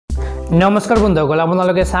নমস্কাৰ বন্ধুসকল,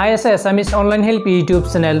 আপোনালোকে চাই আছে Assamese online help YouTube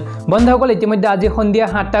channel. বন্ধুসকল, ইতিমধ্যে আজি সন্ধিয়া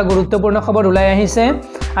 7টা গুৰুত্বপূৰ্ণ খবৰ ওলাই আহিছে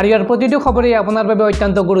আৰু ইয়াৰ প্ৰতিটো খবৰেই আপোনাৰ বাবে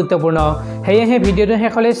অত্যন্ত গুৰুত্বপূৰ্ণ। সেয়েহে ভিডিঅ'টো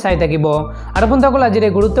শেষলৈ চাই থাকিব। আৰু বন্ধুসকল, আজিৰ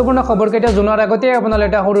এই গুৰুত্বপূৰ্ণ খবৰকেইটা জনোৱাৰ আগতে আপোনালোকে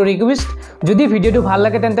এটা সৰু ৰিকুৱেষ্ট, যদি ভিডিঅ'টো ভাল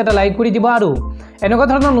লাগে তেন্তে এটা লাইক কৰি দিব আৰু এনেকুৱা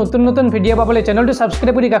ধৰণৰ নতুন ভিডিঅ' পাবলৈ চেনেলটো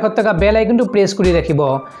ছাবস্ক্ৰাইব কৰি কাষত থকা বেল আইকনটো প্ৰেছ কৰি ৰাখিব,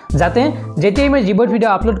 যাতে যেতিয়াই মই যিবোৰ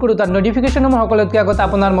ভিডিঅ' আপলোড কৰোঁ তাৰ নটিফিকেশ্যনসমূহ সকলোতকৈ আগত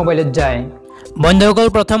আপোনাৰ মোবাইলত যায়। বন্ধুসকল,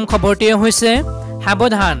 প্ৰথম খবৰটোৱে হৈছে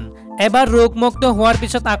সাৱধান, এবাৰ ৰোগমুক্ত হোৱাৰ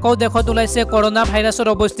পিছত আকৌ দেশত ওলাইছে কৰোনা ভাইৰাছৰ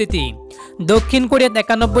অৱস্থিতি। দক্ষিণ কোৰিয়াত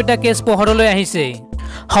 91টা কেছ পোহৰলৈ আহিছে।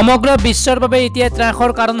 সমগ্ৰ বিশ্বৰ বাবে এতিয়া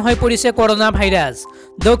ত্ৰাসৰ কাৰণ হৈ পৰিছে কৰোনা ভাইৰাছ।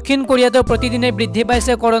 দক্ষিণ কোৰিয়াতো প্ৰতিদিনে বৃদ্ধি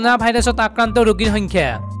পাইছে কৰোনা ভাইৰাছত আক্ৰান্ত ৰোগীৰ সংখ্যা।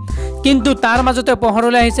 কিন্তু তাৰ মাজতে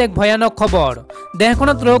পোহৰলৈ আহিছে এক ভয়ানক খবৰ।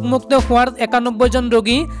 দেশখনত ৰোগমুক্ত হোৱাৰ 91জন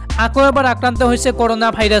ৰোগী আকৌ এবাৰ আক্ৰান্ত হৈছে কৰোনা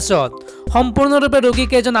ভাইৰাছত। সম্পূৰ্ণৰূপে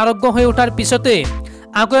ৰোগীকেইজন আৰোগ্য হৈ উঠাৰ পিছতে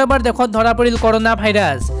আকৌ এবাৰ দেশত ধৰা পৰিল কৰোনা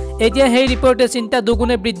ভাইৰাছ। এতিয়া সেই ৰিপৰ্টে চিন্তা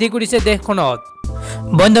দুগুণে বৃদ্ধি কৰিছে দেশখনত।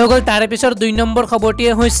 বন্ধুসকল, তাৰে পিছৰ 2 নম্বৰ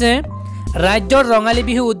খবৰটিয়ে হৈছে ৰাজ্যৰ ৰঙালী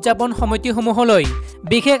বিহু উদযাপন সমিতিসমূহলৈ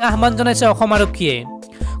বিশেষ আহ্বান জনাইছে অসম আৰক্ষীয়ে।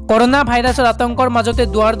 কৰোনা ভাইৰাছৰ আতংকৰ মাজতে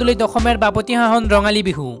দুৱাৰ দলিত অসমৰ বাপতি সাহোন ৰঙালী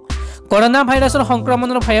বিহু। কৰোনা ভাইৰাছৰ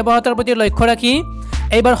সংক্ৰমণৰ ভয়াৱহতাৰ প্ৰতি লক্ষ্য ৰাখি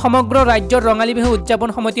এইবাৰ সমগ্ৰ ৰাজ্যৰ ৰঙালী বিহু উদযাপন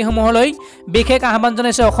সমিতিসমূহলৈ বিশেষ আহ্বান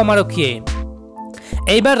জনাইছে অসম আৰক্ষীয়ে।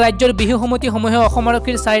 এইবাৰ ৰাজ্যৰ বিহু সমিতিসমূহে অসম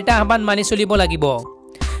আৰক্ষীৰ 4টা আহ্বান মানি চলিব লাগিব।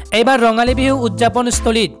 এইবাৰ ৰঙালী বিহু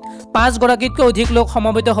উদযাপনস্থলীত 5 গৰাকীতকৈ অধিক লোক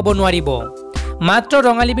সমবেত হ'ব নোৱাৰিব। মাত্ৰ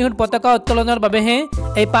ৰঙালী বিহুৰ পতাকা উত্তোলনৰ বাবেহে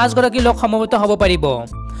এই 5 গৰাকী লোক সমবেত হ'ব পাৰিব।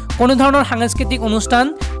 কোনো ধৰণৰ সাংস্কৃতিক অনুষ্ঠান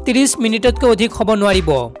 30 মিনিটতকৈ অধিক হ'ব নোৱাৰিব।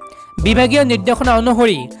 বিভাগীয় নিৰ্দেশনা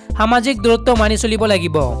অনুসৰি সামাজিক দূৰত্ব মানি চলিব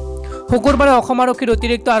লাগিব। শুকুৰবাৰে অসম আৰক্ষীৰ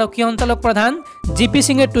অতিৰিক্ত আৰক্ষী সঞ্চালক প্ৰধান জিপি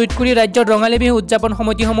সিঙে টুইট কৰি ৰাজ্যৰ ৰঙালী বিহু উদযাপন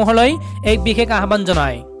সমিতিসমূহলৈ এক বিশেষ আহ্বান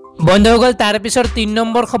জনায়। বন্ধুসকল, তাৰ পিছৰ 3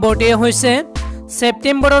 নম্বৰ খবৰটোৱে হৈছে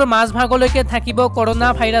ছেপ্টেম্বৰৰ মাজভাগলৈকে থাকিব কৰোনা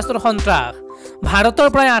ভাইৰাছৰ সন্ত্ৰাস। ভাৰতৰ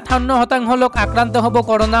প্ৰায় 58% লোক আক্ৰান্ত হ'ব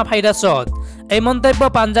কৰোনা ভাইৰাছত, এই মন্তব্য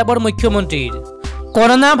পাঞ্জাৱৰ মুখ্যমন্ত্ৰীৰ।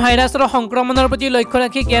 কৰোনা ভাইৰাছৰ সংক্ৰমণৰ প্ৰতি লক্ষ্য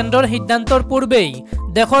ৰাখি কেন্দ্ৰৰ সিদ্ধান্তৰ পূৰ্বেই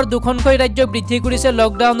দেশৰ 2খনকৈ ৰাজ্য বৃদ্ধি কৰিছে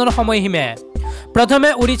লকডাউনৰ সময়সীমা। প্ৰথমে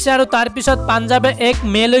উৰিষ্যা আৰু তাৰ পিছত পাঞ্জাৱে 1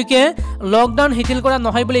 মেলৈকে লকডাউন শিথিল কৰা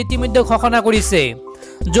নহয় বুলি ইতিমধ্যে ঘোষণা কৰিছে।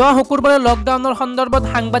 যোৱা শুকুৰবাৰে লকডাউনৰ সন্দৰ্ভত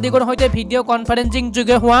সাংবাদিকৰ সৈতে ভিডিঅ' কনফাৰেন্সিং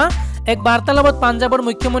যোগে হোৱা এক বাৰ্তালাপত পাঞ্জাৱৰ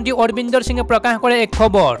মুখ্যমন্ত্ৰী অৰবিন্দৰ সিঙে প্ৰকাশ কৰে এক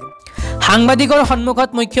খবৰ। সাংবাদিকৰ সন্মুখত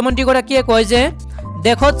মুখ্যমন্ত্ৰীগৰাকীয়ে কয় যে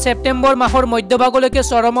দেশত ছেপ্টেম্বৰ মাহৰ মধ্যভাগলৈকে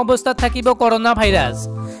চৰম অৱস্থাত থাকিব কৰোনা ভাইৰাছ।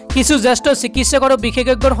 কিছু জ্যেষ্ঠ চিকিৎসক আৰু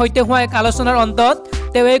বিশেষজ্ঞৰ সৈতে হোৱা এক আলোচনাৰ অন্তত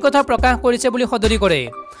তেওঁ এই কথা প্ৰকাশ কৰিছে বুলি সদৰি কৰে।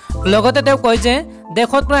 লগতে তেওঁ কয় যে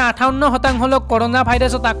দেশত প্ৰায় 58% লোক কৰোনা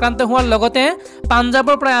ভাইৰাছত আক্ৰান্ত হোৱাৰ লগতে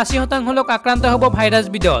পাঞ্জাৱৰ প্ৰায় 80% লোক আক্ৰান্ত হ'ব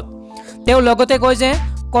ভাইৰাছবিধত। তেওঁ লগতে কয় যে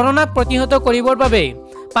কৰোনাক প্ৰতিহত কৰিবৰ বাবে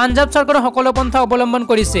পাঞ্জাৱ চৰকাৰে সকলো পন্থা অৱলম্বন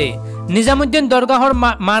কৰিছে। নিজামুদ্দিন দৰগাহৰ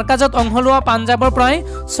মাৰ্কাজত অংশ লোৱা পাঞ্জাৱৰ প্ৰায়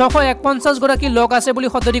 651 গৰাকী লোক আছে বুলি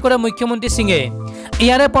সদৰি কৰে মুখ্যমন্ত্ৰী সিঙে।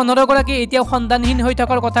 ইয়াৰে 15 গৰাকী এতিয়াও সন্ধানহীন হৈ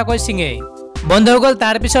থকাৰ কথা কয় সিঙে। বন্ধুসকল,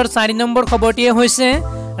 তাৰ পিছৰ 4 নম্বৰ খবৰটিয়ে হৈছে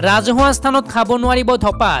ৰাজহুৱা স্থানত খাব নোৱাৰিব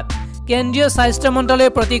ধপাত। কেন্দ্ৰীয় স্বাস্থ্য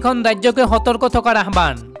মন্ত্ৰালয়ে প্ৰতিখন ৰাজ্যকে সতৰ্ক থকাৰ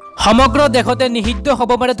আহ্বান। সমগ্ৰ দেশতে নিষিদ্ধ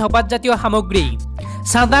হ'ব পাৰে ধপাতজাতীয় সামগ্ৰী।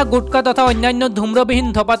 চাদা, গুটকা তথা অন্যান্য ধূম্ৰবিহীন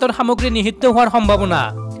ধপাতৰ সামগ্ৰী নিষিদ্ধ হোৱাৰ সম্ভাৱনা।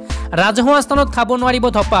 ৰাজহুৱা স্থানত খাব নোৱাৰিব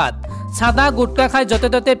ধপাত। চাদা, গুটকা খাই য'তে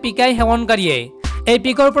ত'তে পিকাই সেৱনকাৰীয়ে। এই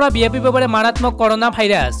পিকৰ পৰা বিয়পিব পাৰে মাৰাত্মক কৰোনা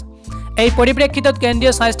ভাইৰাছ। এই পৰিপ্ৰেক্ষিতত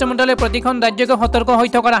কেন্দ্ৰীয় স্বাস্থ্য মন্ত্ৰালয়ে প্ৰতিখন ৰাজ্যকে সতৰ্ক হৈ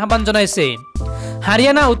থকাৰ আহ্বান জনাইছে।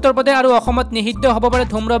 হাৰিয়ানা, উত্তৰ প্ৰদেশ আৰু অসমত নিষিদ্ধ হ'ব পাৰে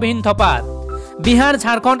ধূম্ৰবিহীন ধপাত। বিহাৰ,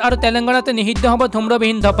 ঝাৰখণ্ড আৰু তেলেংগানাতে নিষিদ্ধ হ'ব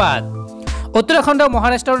ধূম্ৰবিহীন ধপাত। উত্তৰাখণ্ড,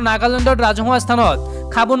 মহাৰাষ্ট্ৰ আৰু নাগালেণ্ডৰ ৰাজহুৱা স্থানত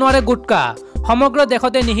খাব নোৱাৰে গুটকা। সমগ্ৰ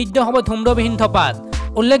দেশতে নিষিদ্ধ হ'ব ধূম্ৰবিহীন ধপাত।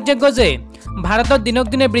 উল্লেখযোগ্য যে ভাৰতত দিনক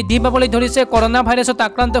দিনে বৃদ্ধি পাবলৈ ধৰিছে কৰোনা ভাইৰাছত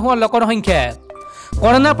আক্ৰান্ত হোৱা লোকৰ সংখ্যা।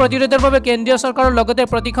 কৰোনা প্ৰতিৰোধৰ বাবে কেন্দ্ৰীয় চৰকাৰৰ লগতে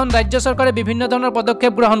প্ৰতিখন ৰাজ্য চৰকাৰে বিভিন্ন ধৰণৰ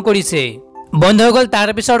পদক্ষেপ গ্ৰহণ কৰিছে। বন্ধুসকল, তাৰ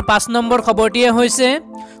পিছৰ 5 নম্বৰ খবৰটিয়ে হৈছে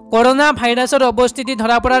কৰোনা ভাইৰাছৰ অৱস্থিতি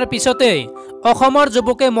ধৰা পৰাৰ পিছতে অসমৰ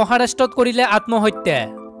যুৱকে মহাৰাষ্ট্ৰত কৰিলে আত্মহত্যা।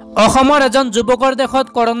 অসমৰ এজন যুৱকৰ দেশত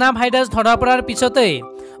কৰোনা ভাইৰাছ ধৰা পৰাৰ পিছতে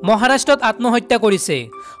মহাৰাষ্ট্ৰত আত্মহত্যা কৰিছে।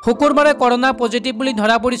 শুকুৰবাৰে কৰোনা পজিটিভ বুলি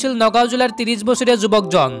ধৰা পৰিছিল নগাঁও জিলাৰ 30 বছৰীয়া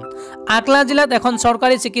যুৱকজন। আকলা জিলাত এখন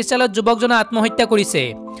চৰকাৰী চিকিৎসালয়ত যুৱকজনে আত্মহত্যা কৰিছে।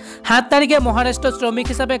 7 তাৰিখে মহাৰাষ্ট্ৰত শ্ৰমিক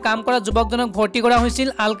হিচাপে কাম কৰা যুৱকজনক ভৰ্তি কৰা হৈছিল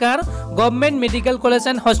আলকাৰ গভৰ্ণমেণ্ট মেডিকেল কলেজ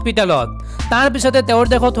এণ্ড হস্পিটেলত। তাৰ পিছতে তেওঁৰ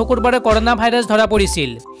দেশত শুকুৰবাৰে কৰোনা ভাইৰাছ ধৰা পৰিছিল।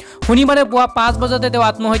 শনিবাৰে পুৱা 5 বজাতে তেওঁ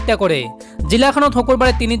আত্মহত্যা কৰে। জিলাখনত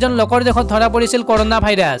শুকুৰবাৰে 3জন লোকৰ দেশত ধৰা পৰিছিল কৰোনা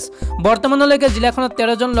ভাইৰাছ। বৰ্তমানলৈকে জিলাখনত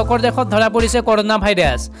 13জন লোকৰ দেশত ধৰা পৰিছে কৰোনা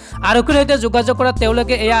ভাইৰাছ। আৰক্ষীৰ সৈতে যোগাযোগ কৰাত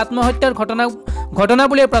তেওঁলোকে এয়া আত্মহত্যাৰ ঘটনা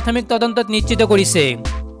বুলি প্ৰাথমিক তদন্তত নিশ্চিত কৰিছে।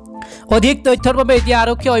 অধিক তথ্যৰ বাবে এতিয়া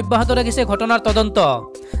আৰক্ষীয়ে অব্যাহত ৰাখিছে ঘটনাৰ তদন্ত।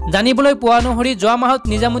 জানিবলৈ পোৱা অনুসৰি যোৱা মাহত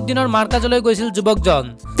নিজামুদ্দিনৰ মাৰ্কাজলৈ গৈছিল যুৱকজন।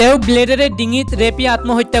 তেওঁ ব্লেডেৰে ডিঙিত ৰেপি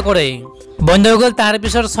আত্মহত্যা কৰে। বন্ধুসকল, তাৰ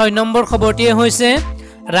পিছৰ 6 নম্বৰ খবৰটিয়ে হৈছে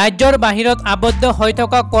ৰাজ্যৰ বাহিৰত আবদ্ধ হৈ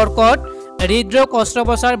থকা কৰ্কট, হৃদৰোগ,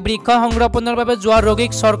 অস্ত্ৰোপচাৰ, বৃক্ষ সংৰক্ষণৰ বাবে যোৱা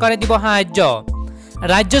ৰোগীক চৰকাৰে দিব সাহায্য।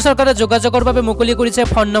 ৰাজ্য চৰকাৰে যোগাযোগৰ বাবে মুকলি কৰিছে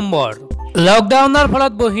ফোন নম্বৰ। লকডাউনৰ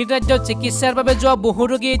ফলত বহিৰ্ৰাজ্যত চিকিৎসাৰ বাবে যোৱা বহু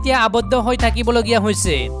ৰোগী এতিয়া আবদ্ধ হৈ থাকিবলগীয়া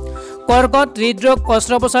হৈছে। কৰ্কট, হৃদৰোগ,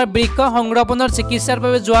 অস্ত্ৰোপচাৰ, বৃক্ষ সংৰক্ষণৰ চিকিৎসাৰ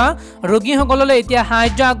বাবে যোৱা ৰোগীসকললৈ এতিয়া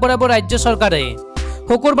সাহায্য আগবঢ়াব ৰাজ্য চৰকাৰে।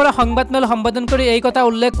 শুকুৰবাৰে সংবাদমেল সম্বোধন কৰি এই কথা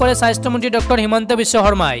উল্লেখ কৰে স্বাস্থ্যমন্ত্ৰী ডক্টৰ হিমন্ত বিশ্ব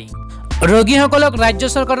শৰ্মাই। ৰোগীসকলক ৰাজ্য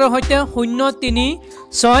চৰকাৰৰ সৈতে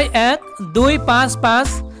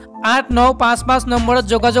 036125589555 নম্বৰত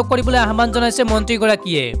যোগাযোগ কৰিবলৈ আহ্বান জনাইছে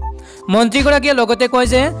মন্ত্ৰীগৰাকীয়ে। মন্ত্ৰীগৰাকীয়ে লগতে কয়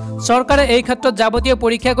যে চৰকাৰে এই ক্ষেত্ৰত যাৱতীয়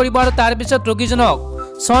পৰীক্ষা কৰিব আৰু তাৰ পিছত ৰোগীজনক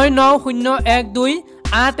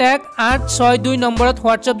 6901281862 নম্বৰত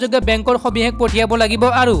হোৱাটছএপযোগে বেংকৰ সবিশেষ পঠিয়াব লাগিব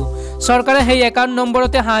আৰু চৰকাৰে সেই একাউণ্ট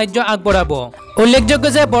নম্বৰতে সাহায্য আগবঢ়াব। উল্লেখযোগ্য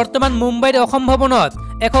যে বৰ্তমান মুম্বাইৰ অসম ভৱনত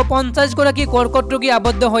 150 গৰাকী কৰ্কট ৰোগী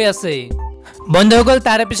আবদ্ধ হৈ আছে। বন্ধুসকল,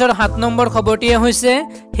 তাৰ পিছৰ 7 নম্বৰ খবৰটিয়ে হৈছে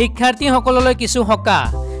শিক্ষাৰ্থীসকললৈ কিছু সকাহ,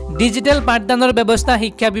 ডিজিটেল পাঠদানৰ ব্যৱস্থা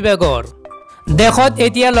শিক্ষা বিভাগৰ। দেশত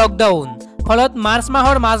এতিয়া লকডাউন, ফলত মাৰ্চ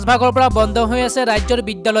মাহৰ মাজভাগৰ পৰা বন্ধ হৈ আছে ৰাজ্যৰ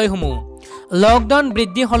বিদ্যালয়সমূহ। লকডাউন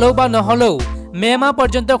বৃদ্ধি হ'লেও বা নহ'লেও মে' মাহ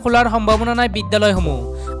পৰ্যন্ত খোলাৰ সম্ভাৱনা নাই বিদ্যালয়সমূহ।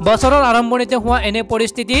 বছৰৰ আৰম্ভণিতে হোৱা এনে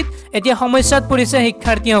পৰিস্থিতিত এতিয়া সমস্যাত পৰিছে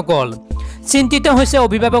শিক্ষাৰ্থীসকল, চিন্তিত হৈছে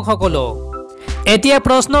অভিভাৱকসকলো। এতিয়া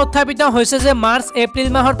প্ৰশ্ন উত্থাপিত হৈছে যে মাৰ্চ এপ্ৰিল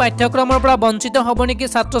মাহৰ পাঠ্যক্ৰমৰ পৰা বঞ্চিত হ'ব নেকি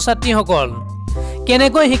ছাত্ৰ ছাত্ৰীসকল?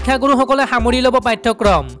 কেনেকৈ শিক্ষাগুৰুসকলে সামৰি ল'ব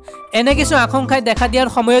পাঠ্যক্ৰম? এনে কিছু আশংকাই দেখা দিয়াৰ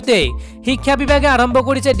সময়তে শিক্ষা বিভাগে আৰম্ভ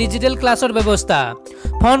কৰিছে ডিজিটেল ক্লাছৰ ব্যৱস্থা।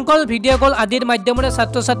 ফোন কল, ভিডিঅ' কল আদিৰ মাধ্যমেৰে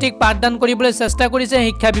ছাত্ৰ ছাত্ৰীক পাঠদান কৰিবলৈ চেষ্টা কৰিছে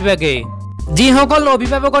শিক্ষা বিভাগে। যিসকল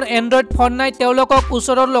অভিভাৱকৰ এণ্ড্ৰইড ফোন নাই তেওঁলোকক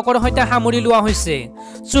ওচৰৰ লোকৰ সৈতে সামৰি লোৱা হৈছে।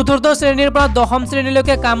 4ৰ্থ শ্ৰেণীৰ পৰা 10ম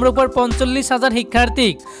শ্ৰেণীলৈকে কামৰূপৰ 45,000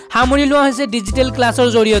 শিক্ষাৰ্থীক সামৰি লোৱা হৈছে ডিজিটেল ক্লাছৰ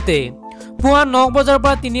জৰিয়তে। পুৱা 9 বজাৰ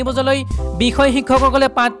পৰা 3 বজালৈ বিষয় শিক্ষকসকলে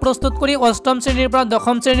পাঠ প্ৰস্তুত কৰি 8ম শ্ৰেণীৰ পৰা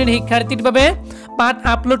 10ম শ্ৰেণীৰ শিক্ষাৰ্থীৰ বাবে পাঠ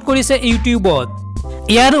আপলোড কৰিছে ইউটিউবত।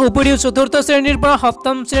 ইয়াৰ উপৰিও 4ৰ্থ শ্ৰেণীৰ পৰা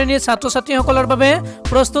 7ম শ্ৰেণীৰ ছাত্ৰ ছাত্ৰীসকলৰ বাবে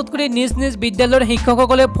প্ৰস্তুত কৰি নিজ নিজ বিদ্যালয়ৰ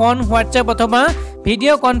শিক্ষকসকলে ফোন, হোৱাটছএপ অথবা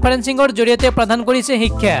ভিডিঅ' কনফাৰেন্সিঙৰ জৰিয়তে প্ৰদান কৰিছে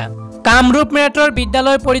শিক্ষা। কামৰূপ মেট্ৰৰ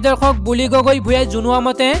বিদ্যালয় পৰিদৰ্শক বুলি গগৈ ভূঞাই জনোৱা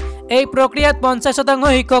মতে এই প্ৰক্ৰিয়াত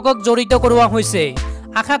 50% শিক্ষকক জড়িত কৰোৱা হৈছে।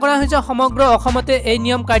 আশা কৰা হৈছে সমগ্ৰ অসমতে এই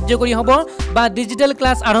নিয়ম কাৰ্যকৰী হ'ব বা ডিজিটেল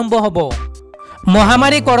ক্লাছ আৰম্ভ হ'ব।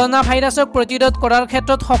 মহামাৰী কৰোনা ভাইৰাছক প্ৰতিৰোধ কৰাৰ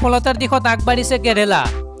ক্ষেত্ৰত সফলতাৰ দিশত আগবাঢ়িছে কেৰালা।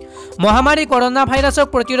 মহামাৰী কৰোনা ভাইৰাছক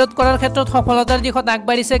প্ৰতিৰোধ কৰাৰ ক্ষেত্ৰত সফলতাৰ দিশত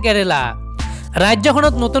আগবাঢ়িছে কেৰালা।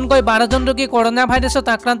 ৰাজ্যখনত নতুনকৈ 12জন ৰোগী কৰোনা ভাইৰাছত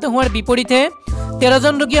আক্ৰান্ত হোৱাৰ বিপৰীতে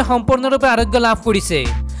 13জন ৰোগীয়ে সম্পূৰ্ণৰূপে আৰোগ্য লাভ কৰিছে।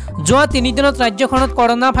 যোৱা 3 দিনত ৰাজ্যখনত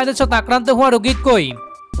কৰোনা ভাইৰাছত আক্ৰান্ত হোৱা ৰোগীতকৈ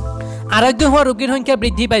আৰোগ্য হোৱা ৰোগীৰ সংখ্যা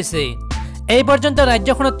বৃদ্ধি পাইছে। এই পৰ্যন্ত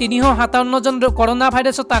ৰাজ্যখনত 357জন কৰোনা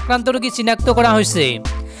ভাইৰাছত আক্ৰান্ত ৰোগী চিনাক্ত কৰা হৈছে।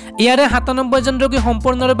 ইয়াৰে 97জন ৰোগী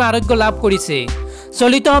সম্পূৰ্ণৰূপে আৰোগ্য লাভ কৰিছে।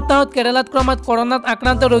 চলিত সপ্তাহত কেৰালাত ক্ৰমাৎ কৰোনাত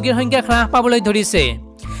আক্ৰান্ত ৰোগীৰ সংখ্যা হ্ৰাস পাবলৈ ধৰিছে।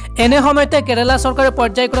 এনে সময়তে কেৰালা চৰকাৰে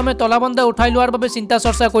পৰ্যায়ক্ৰমে তলাবন্ধা উঠাই লোৱাৰ বাবে চিন্তা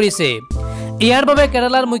চৰ্চা কৰিছে। ইয়াৰ বাবে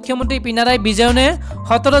কেৰালাৰ মুখ্যমন্ত্ৰী পিনাৰায় বিজয়নে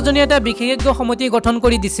 17জনীয়া এটা বিশেষজ্ঞ সমিতি গঠন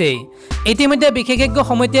কৰি দিছে। ইতিমধ্যে বিশেষজ্ঞ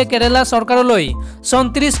সমিতিয়ে কেৰালা চৰকাৰলৈ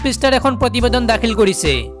 34 পৃষ্ঠাৰ এখন প্ৰতিবেদন দাখিল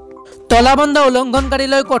কৰিছে। তলাবন্ধা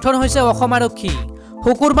উলংঘনকাৰীলৈ কঠোৰ হৈছে অসম আৰক্ষী।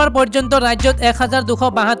 শুকুৰবাৰ পৰ্যন্ত ৰাজ্যত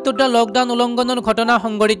 1272টা লকডাউন উলংঘনৰ ঘটনা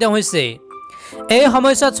সংঘটিত হৈছে। এই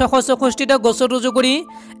সময়ছোৱাত 664টা গোচৰ ৰুজু কৰি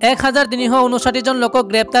 1359জন লোকক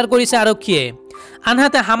গ্ৰেপ্তাৰ কৰিছে আৰক্ষীয়ে।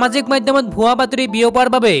 আনহাতে সামাজিক মাধ্যমত ভুৱা বাতৰি বিয়পোৱাৰ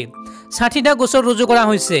বাবে 60টা গোচৰ ৰুজু কৰা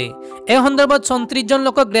হৈছে। এই সন্দৰ্ভত 34জন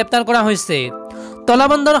লোকক গ্ৰেপ্তাৰ কৰা হৈছে।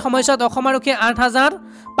 তলাবন্ধৰ সময়ছোৱাত অসম আৰক্ষীয়ে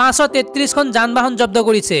 8533খন যান বাহন জব্দ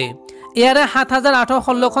কৰিছে। ইয়াৰে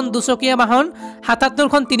 7816খন দুচকীয়া বাহন,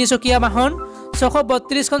 77খন তিনিচকীয়া বাহন,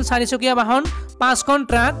 632খন চাৰিচকীয়া বাহন, 5খন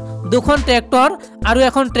ট্ৰাক, 2খন ট্ৰেক্টৰ আৰু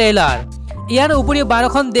এখন ট্ৰেইলাৰ। ইয়াৰ উপৰিও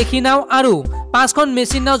 12খন দেশী নাও আৰু 5খন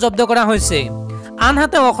মেচিন নাও জব্দ কৰা হৈছে।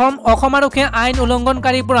 আনহাতে অসম আৰক্ষীয়ে আইন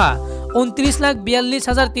উলংঘনকাৰীৰ পৰা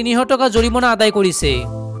 29,42,300 টকা জৰিমনা আদায় কৰিছে।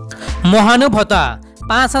 মহানু ভত্তা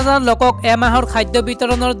 5,000 লোকক এমাহৰ খাদ্য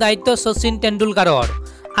বিতৰণৰ দায়িত্ব শচীন তেণ্ডুলকাৰৰ।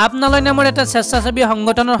 আপোনালৈ নামৰ এটা স্বেচ্ছাসেৱী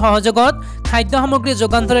সংগঠনৰ সহযোগত খাদ্য সামগ্ৰী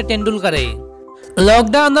যোগান ধৰে তেণ্ডুলকাৰে।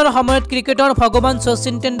 লকডাউনৰ সময়ত ক্ৰিকেটৰ ভগৱান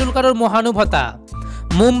শচীন তেণ্ডুলকাৰৰ মহানু ভত্তা।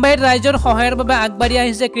 মুম্বাইৰ ৰাইজৰ সহায়ৰ বাবে আগবাঢ়ি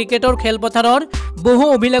আহিছে ক্ৰিকেটৰ খেলপথাৰৰ বহু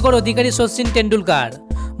অভিলেখৰ অধিকাৰী শচীন তেণ্ডুলকাৰ।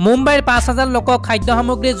 মুম্বাইৰ ৫,০০০ লোকক খাদ্য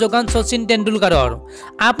সামগ্ৰী যোগান শচীন তেণ্ডুলকাৰৰ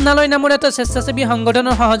আপোনালৈ নামৰ এটা স্বেচ্ছাসেৱী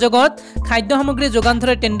সংগঠনৰ সহযোগত খাদ্য সামগ্ৰী যোগান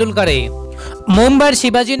ধৰে তেণ্ডুলকাৰে মুম্বাইৰ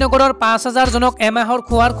শিৱাজী নগৰৰ ৫,০০০ জনক এমাহৰ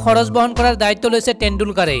খোৱাৰ খৰচ বহন কৰাৰ দায়িত্ব লৈছে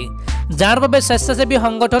তেণ্ডুলকাৰে যাৰ বাবে স্বেচ্ছাসেৱী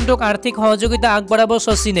সংগঠনটোক আৰ্থিক সহযোগিতা আগবঢ়াব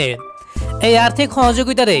শচীনে এই আৰ্থিক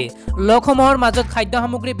সহযোগিতাৰে লোকসমূহৰ মাজত খাদ্য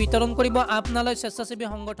সামগ্ৰী বিতৰণ কৰিব আপোনালৈ স্বেচ্ছাসেৱী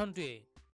সংগঠনটোৱে।